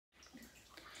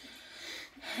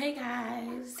Hey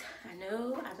guys, I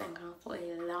know I've been gone for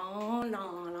a long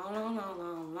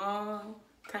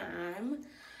time.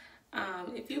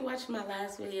 If you watched my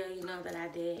last video, you know that I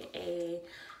did a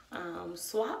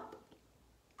swap,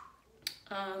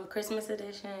 Christmas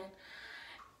edition,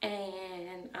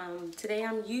 and today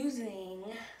I'm using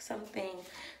something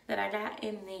that I got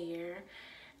in there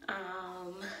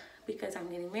because I'm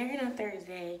getting married on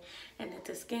Thursday, and it's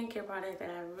a skincare product that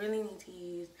I really need to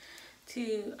use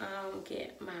to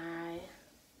get my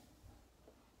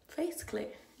face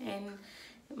clear. And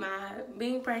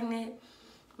being pregnant,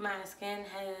 my skin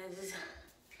has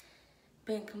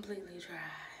been completely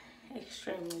dry,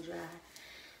 extremely dry.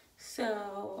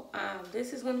 So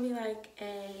this is gonna be like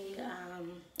a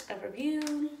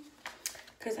review,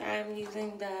 because I'm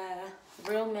using the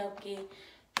Real Milky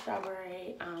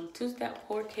Strawberry 2-step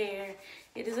pore care.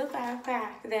 It is a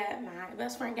 5-pack that my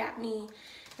best friend got me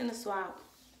in the swap.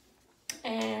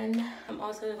 And I'm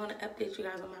also going to update you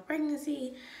guys on my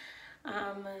pregnancy.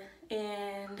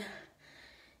 And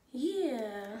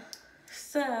yeah,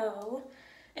 so,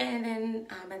 and then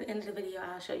at the end of the video,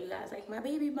 I'll show you guys like my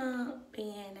baby bump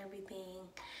and everything.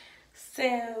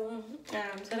 So,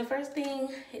 so the first thing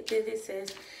it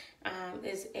says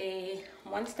is a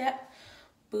 1-step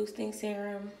boosting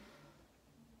serum.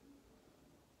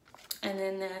 And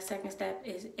then the second step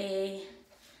is a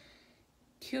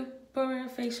Cooper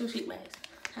facial sheet mask.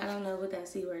 I don't know what that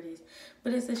C word is,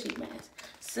 but it's a sheet mask.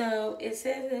 So it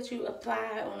says that you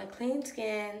apply on clean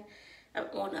skin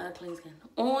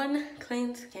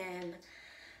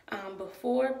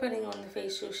before putting on the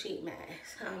facial sheet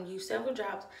mask. Use several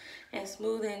drops and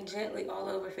smooth in gently all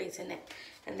over face and neck.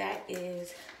 And that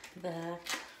is the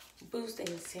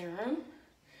boosting serum.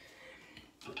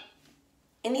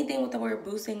 Anything with the word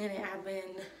boosting in it, I've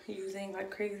been using like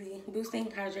crazy. Boosting,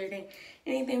 hydrating,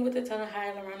 anything with a ton of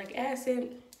hyaluronic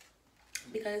acid.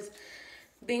 Because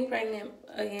being pregnant,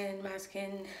 again, my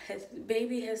skin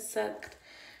baby has sucked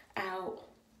out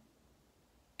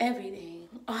everything.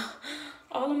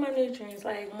 All of my nutrients.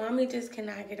 Like, mommy just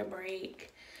cannot get a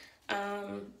break.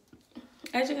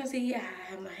 As you can see, I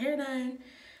have my hair done.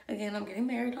 Again, I'm getting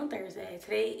married on Thursday.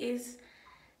 Today is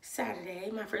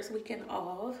Saturday, my first weekend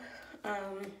off.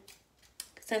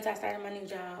 Since I started my new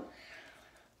job.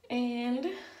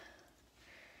 And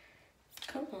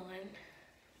come on.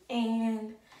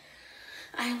 And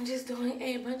I'm just doing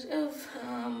a bunch of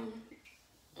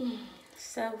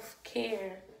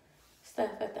self-care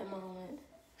stuff at the moment.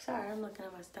 Sorry, I'm looking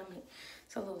at my stomach.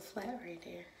 It's a little flat right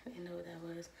there. I didn't know what that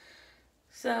was.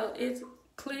 So it's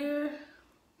clear,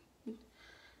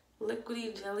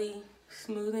 liquidy jelly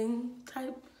smoothing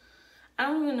type. I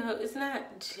don't even know. It's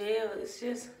not gel. It's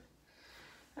just,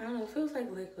 I don't know. It feels like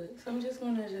liquid. So I'm just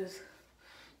going to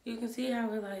you can see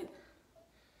how it like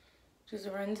just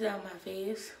runs down my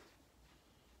face.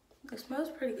 It smells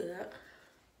pretty good.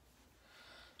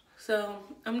 So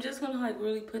I'm just going to like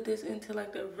really put this into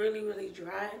like the really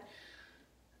dry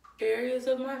areas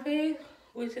of my face,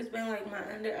 which has been like my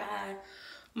under eye.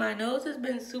 My nose has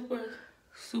been super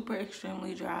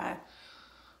extremely dry.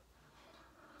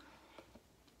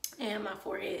 And my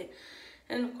forehead,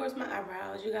 and of course my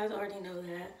eyebrows. You guys already know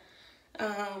that.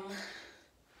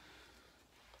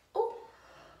 Oh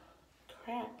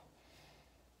crap.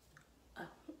 Oh.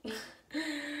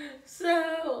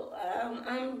 So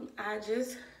I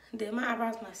just did my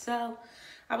eyebrows myself.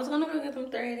 I was gonna go get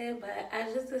them threaded, but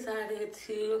I just decided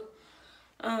to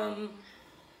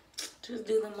just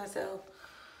do them myself.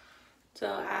 So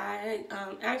I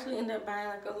actually ended up buying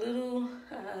like a little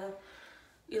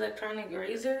electronic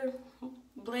razor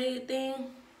blade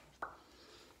thing,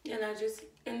 and I just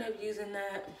end up using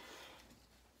that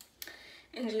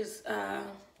and just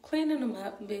cleaning them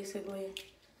up basically.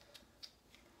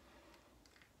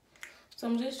 So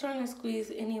I'm just trying to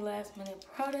squeeze any last minute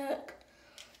product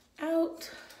out,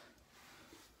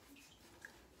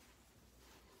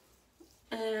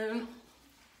 and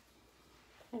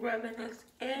rubbing this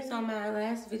in. On my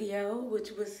last video,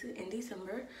 which was in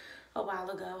December, a while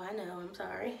ago, I know, I'm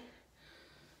sorry.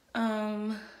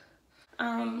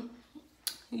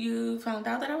 You found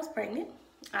out that I was pregnant.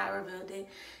 I revealed it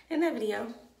in that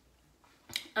video.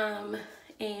 And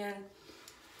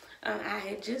I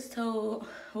had just told,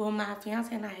 well, my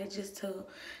fiance and I had just told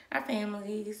our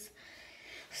families.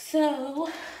 So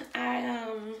I,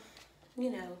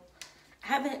 you know,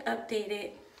 haven't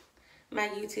updated my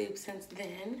YouTube since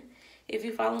then. If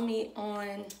you follow me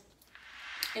on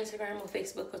Instagram or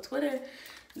Facebook or Twitter,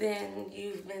 then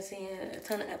you've been seeing a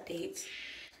ton of updates.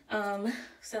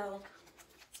 So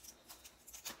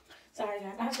sorry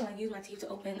guys, I have to like use my teeth to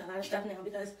open a lot of stuff now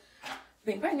because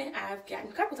being pregnant, I've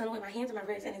gotten carpal tunnel in my hands and my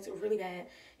wrists, and it's really bad,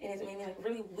 and it's made me like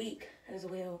really weak as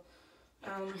well.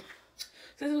 So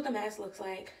this is what the mask looks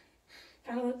like.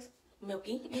 Kind of looks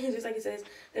milky, just like it says.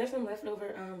 There's some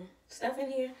leftover stuff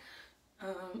in here.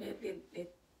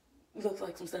 It looks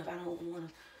like some stuff I don't want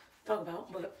to talk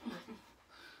about, but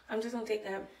I'm just gonna take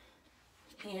that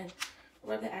and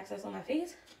rub the excess on my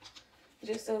face,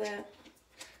 just so that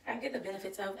I get the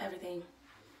benefits of everything.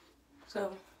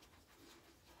 So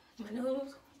my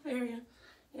nose area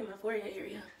and my forehead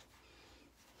area.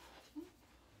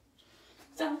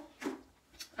 So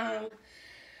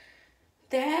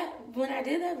that when I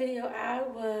did that video, I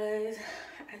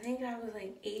think I was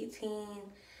like 18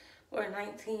 or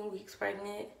 19 weeks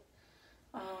pregnant.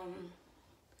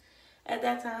 At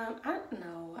that time, I don't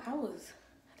know, I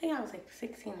think I was like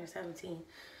 16 or 17.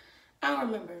 I don't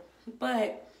remember.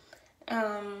 But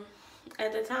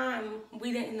at the time,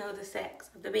 we didn't know the sex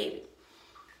of the baby.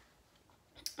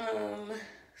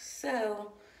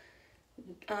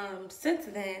 Since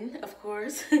then, of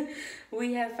course,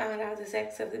 we have found out the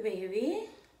sex of the baby.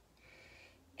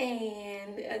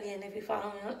 And again, if you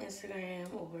follow me on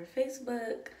Instagram or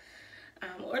Facebook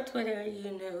or Twitter,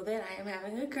 you know that I am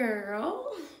having a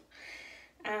girl.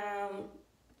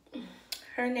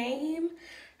 Her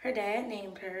dad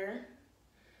named her.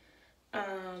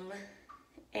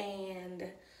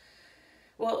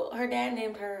 Her dad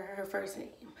named her first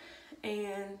name.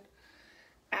 And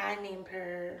I named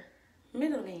her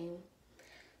middle name.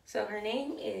 So her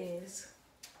name is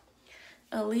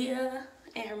Aaliyah,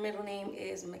 and her middle name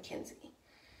is Mackenzie.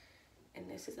 And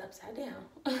this is upside down.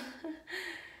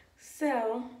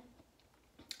 So,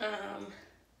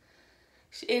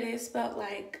 it is spelled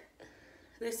like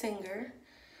the singer,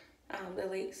 the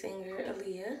late singer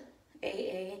Aaliyah,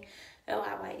 A-A-L-I-Y-A-H.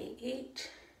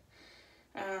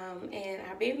 And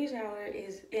our baby shower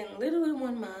is in literally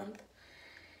 1 month.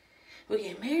 We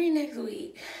get married next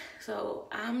week. So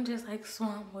I'm just like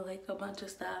swamped with like a bunch of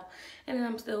stuff. And then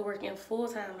I'm still working full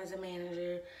time as a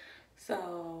manager.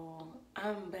 So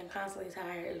I've been constantly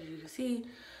tired, as you can see.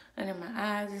 And then my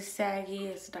eyes is saggy,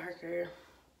 it's darker.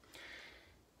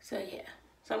 So yeah.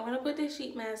 So I'm gonna put this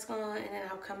sheet mask on, and then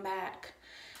I'll come back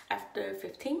after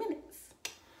 15 minutes.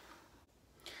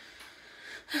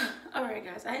 Alright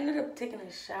guys, I ended up taking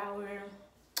a shower,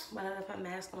 but I left my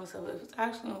mask on, so it was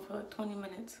actually on for like 20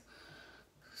 minutes.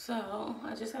 So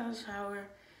I just had a shower.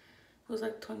 It was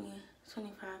like 20,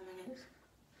 25 minutes.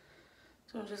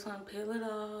 So I'm just gonna peel it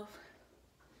off,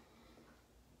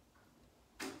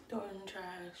 throw it in the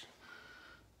trash,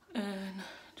 and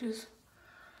just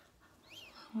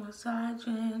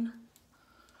massaging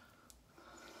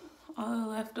all the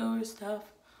leftover stuff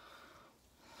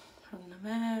from the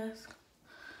mask.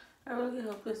 I really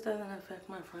hope this doesn't affect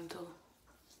my frontal,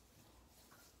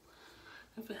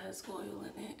 if it has oil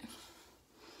in it.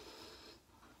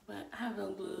 But I have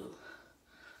no glue.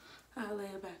 I'll lay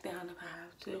it back down if I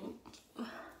have to.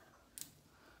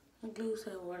 The glue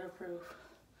said waterproof.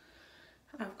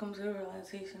 I've come to the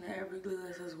realization that every glue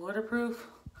that says waterproof,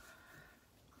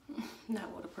 not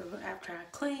waterproof. I've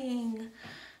tried cling,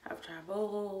 I've tried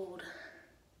bold.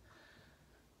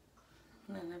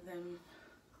 None of them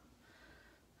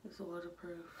is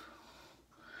waterproof.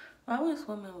 Well, I was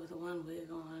swimming with one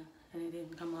wig on and it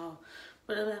didn't come off,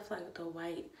 but it left like the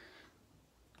white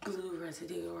glue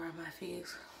residue around my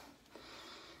face.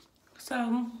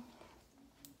 So,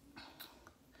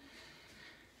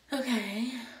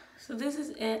 okay, so this is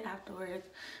it afterwards.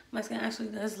 My skin actually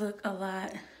does look a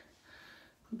lot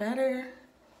better.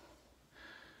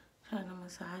 Trying to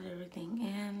massage everything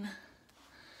in.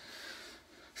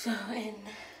 So, and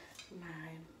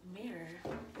my mirror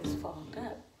is fogged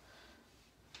up.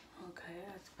 Okay,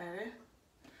 that's better.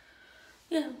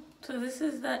 Yeah, so this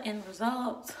is the end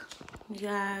result. You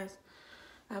guys,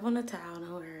 I have on a towel,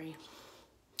 don't worry.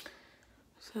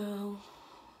 So,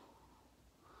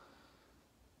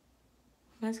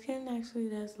 my skin actually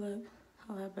does look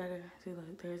a lot better. See,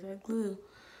 look, there's that glue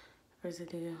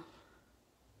residue.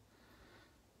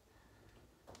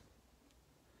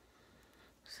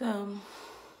 So,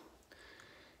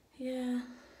 yeah,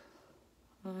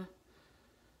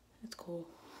 it's cool.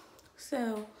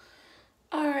 So,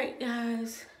 alright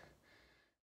guys,